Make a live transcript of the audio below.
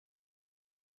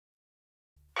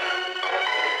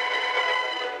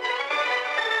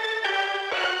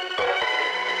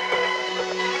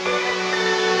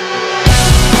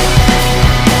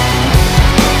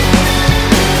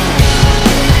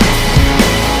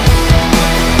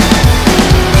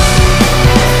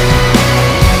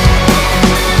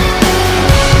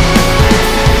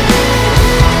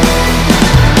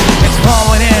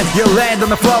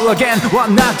again.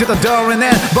 One knock to the door and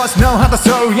then but know how the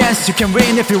story ends. You can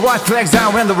win if your white flags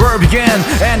out when the war begin.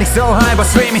 Ending so high but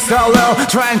screaming so low.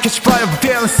 Try and catch fire but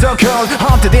feeling so cold.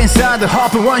 Haunted inside the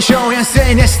hope of one show.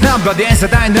 Insane it's not but the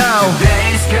inside I know.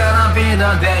 Today's gonna be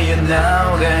the day you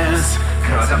know this.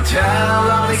 Cause I'm tired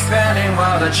of expanding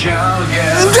what a joke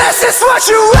is. This is what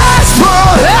you asked for,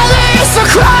 and it's a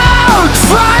crown.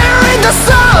 Fire in the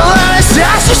sunlight,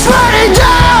 ashes running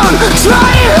down.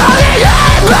 Trying hard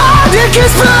again, but it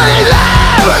keeps burning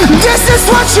loud. This is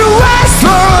what you asked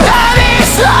for, and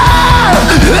it's love,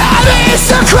 and it's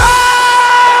a crown.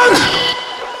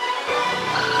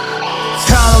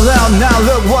 Now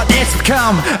look what it's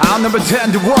become. I'll never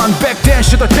turn to one. Back then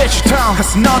should I bet your tongue.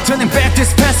 Cause no turning back,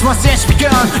 this past once it's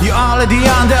begun. You're already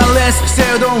on the list, so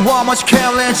you don't want much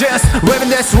careless. Just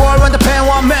waving this war when the pain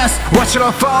won't mess. Watch it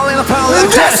all fall in upon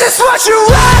like this. This is what you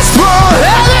asked for,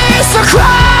 and it's a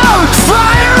crown.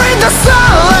 Fire in the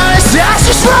sunlight,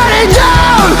 ashes running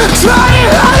down. Trying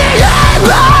hard again,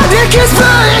 but it keeps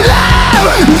burning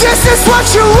loud. This is what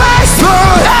you asked for,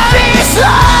 and it's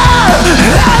love,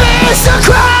 and it's a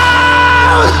crown.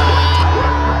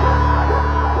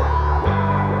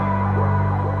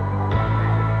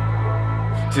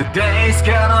 Today's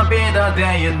gonna be the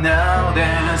day you know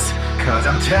this. Cause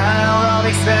I'm tired of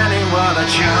expanding what I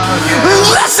chose.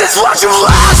 This is what you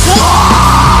asked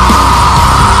for.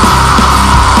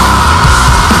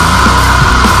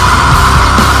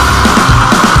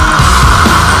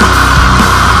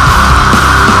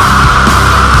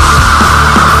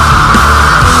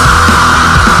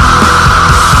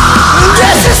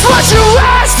 What you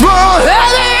asked for,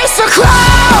 and it's a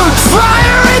crown.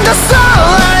 Fire in the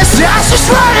sunlight, ashes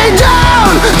running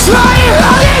down. Trying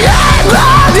hard again,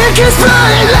 but it keeps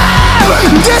burning loud.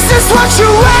 This is what you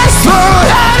asked for,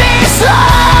 and it's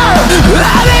love,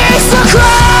 and it's a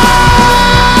crown.